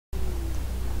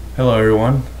Hello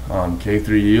everyone, I'm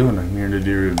K3U and I'm here to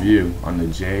do a review on the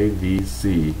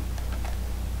JVC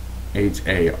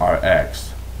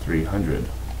HA-RX300.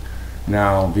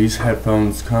 Now these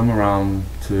headphones come around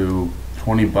to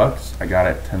 20 bucks. I got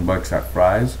it 10 bucks at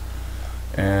Fry's,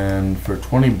 and for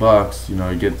 20 bucks you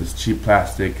get this cheap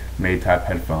plastic made type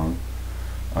headphone.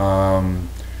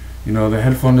 The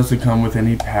headphone doesn't come with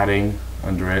any padding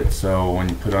under it, so when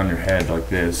you put it on your head like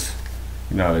this,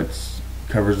 it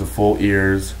covers the full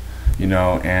ears,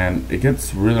 and it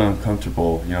gets really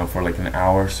uncomfortable, for like an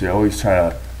hour, so you always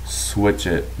try to switch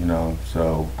it,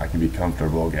 so I can be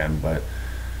comfortable again. But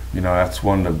that's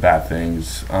one of the bad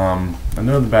things.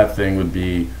 Another bad thing would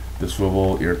be the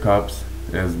swivel ear cups.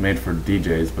 It is made for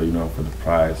DJs, but for the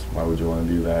price, why would you want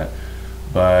to do that?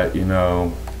 But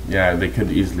yeah, they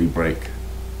could easily break.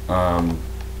 The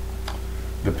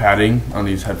padding on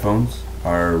these headphones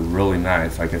are really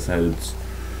nice. Like I said, it's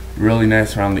really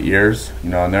nice around the ears.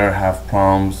 I never have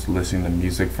problems listening to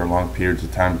music for long periods of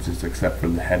time, just except for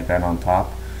the headband on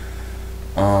top.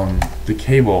 The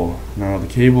cable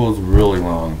is really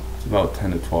long. It's about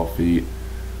 10 to 12 feet.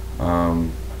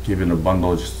 Keeping a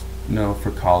bundle just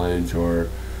for college or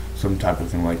some type of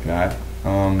thing like that.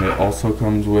 It also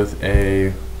comes with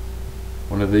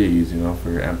one of these, for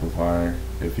your amplifier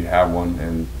if you have one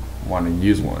and want to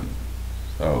use one.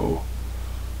 So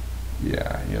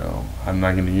yeah, I'm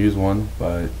not going to use one,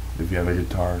 but if you have a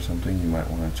guitar or something, you might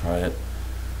want to try it.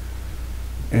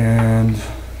 And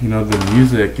the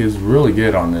music is really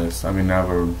good on this. I mean, I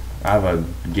have a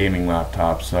gaming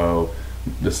laptop, so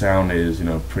the sound is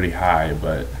pretty high.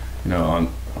 But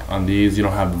on these, you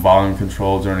don't have the volume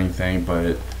controls or anything.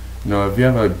 But if you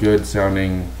have a good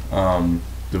sounding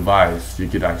device, you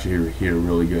could actually hear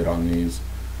really good on these.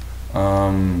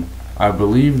 I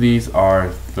believe these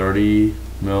are 30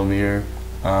 millimeter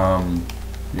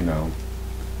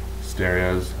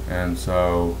stereos, and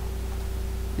so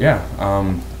yeah,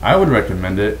 I would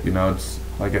recommend it. It's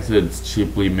like I said, it's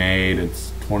cheaply made.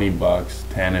 It's 20 bucks,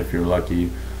 10 if you're lucky.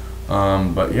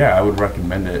 But yeah, I would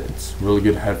recommend it. It's a really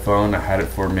good headphone. I had it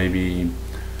for maybe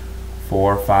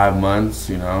 4 or 5 months,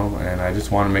 and I just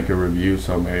want to make a review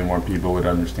so maybe more people would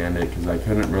understand it, because I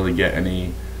couldn't really get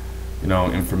any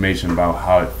information about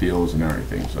how it feels and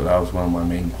everything. So that was one of my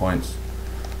main points.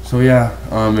 So yeah,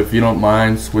 if you don't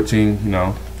mind switching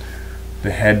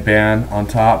the headband on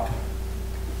top,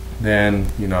 then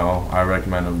I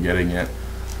recommend getting it.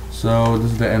 So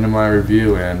this is the end of my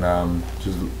review, and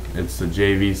it's the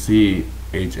JVC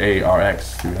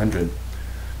HA-RX300.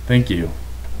 Thank you.